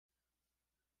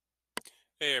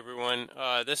Hey everyone,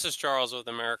 this is Charles with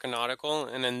American Nautical,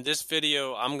 and in this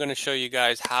video I'm going to show you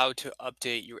guys how to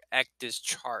update your ECDIS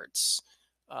charts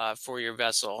for your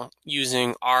vessel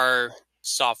using our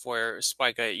software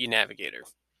SPICA e-Navigator.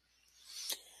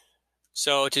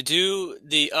 So to do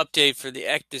the update for the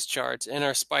ECDIS charts in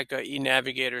our SPICA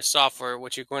e-Navigator software,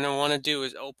 what you're going to want to do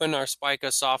is open our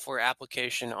SPICA software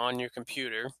application on your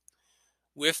computer.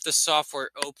 With the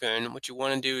software open, what you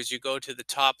want to do is you go to the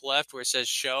top left where it says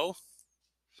Show.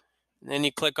 And then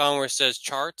you click on where it says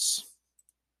Charts.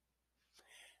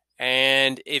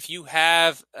 And if you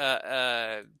have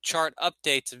chart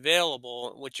updates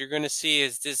available, what you're going to see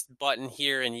is this button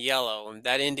here in yellow. And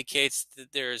that indicates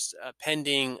that there's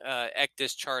pending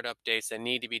ECDIS chart updates that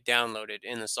need to be downloaded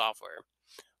in the software.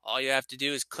 All you have to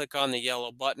do is click on the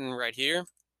yellow button right here,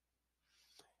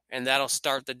 and that'll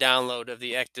start the download of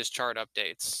the ECDIS chart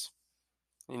updates.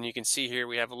 And you can see here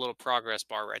we have a little progress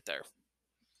bar right there.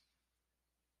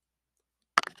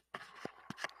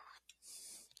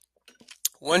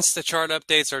 Once the chart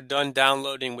updates are done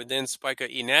downloading within SPICA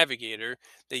e-Navigator,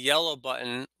 the yellow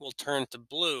button will turn to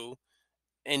blue,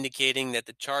 indicating that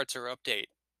the charts are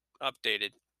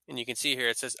updated. And you can see here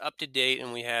it says up to date,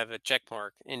 and we have a check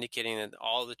mark indicating that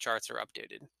all the charts are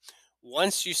updated.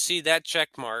 Once you see that check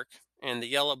mark and the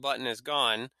yellow button is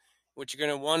gone, what you're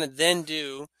going to want to then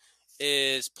do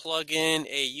is plug in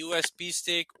a USB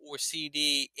stick or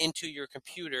CD into your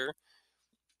computer,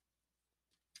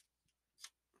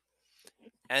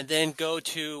 and then go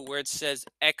to where it says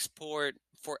Export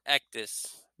for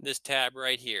ECDIS, this tab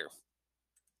right here.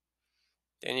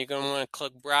 Then you're going to want to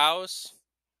click Browse,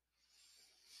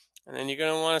 and then you're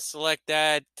going to want to select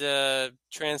that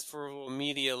transferable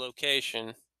media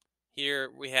location. Here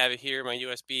we have it here, my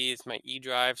USB, it's my E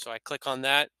drive, so I click on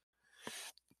that.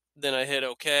 Then I hit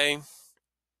OK.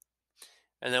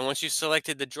 And then once you've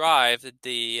selected the drive,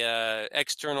 the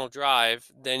external drive,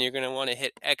 then you're going to want to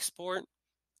hit Export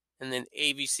and then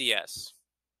AVCS.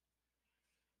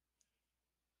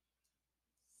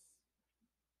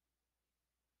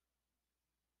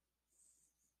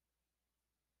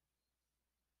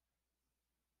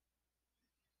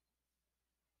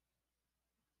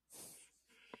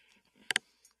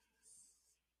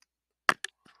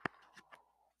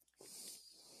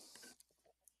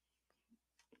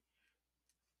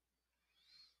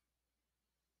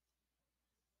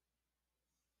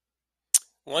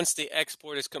 Once the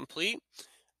export is complete,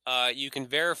 you can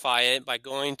verify it by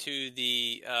going to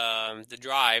the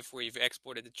drive where you've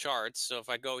exported the charts. So if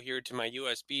I go here to my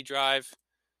USB drive,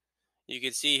 you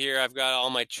can see here I've got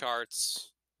all my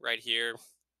charts right here.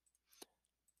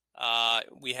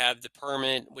 We have the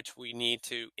permit, which we need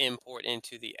to import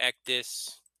into the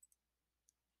ECDIS.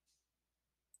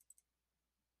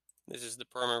 This is the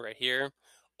permit right here.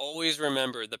 Always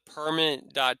remember the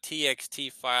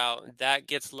permit.txt file, that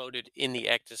gets loaded in the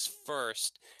ECDIS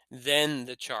first, then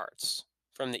the charts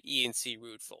from the E&C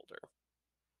root folder.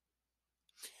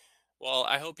 Well,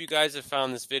 I hope you guys have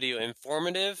found this video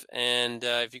informative, and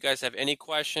if you guys have any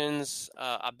questions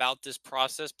about this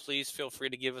process, please feel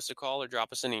free to give us a call or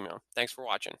drop us an email. Thanks for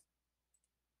watching.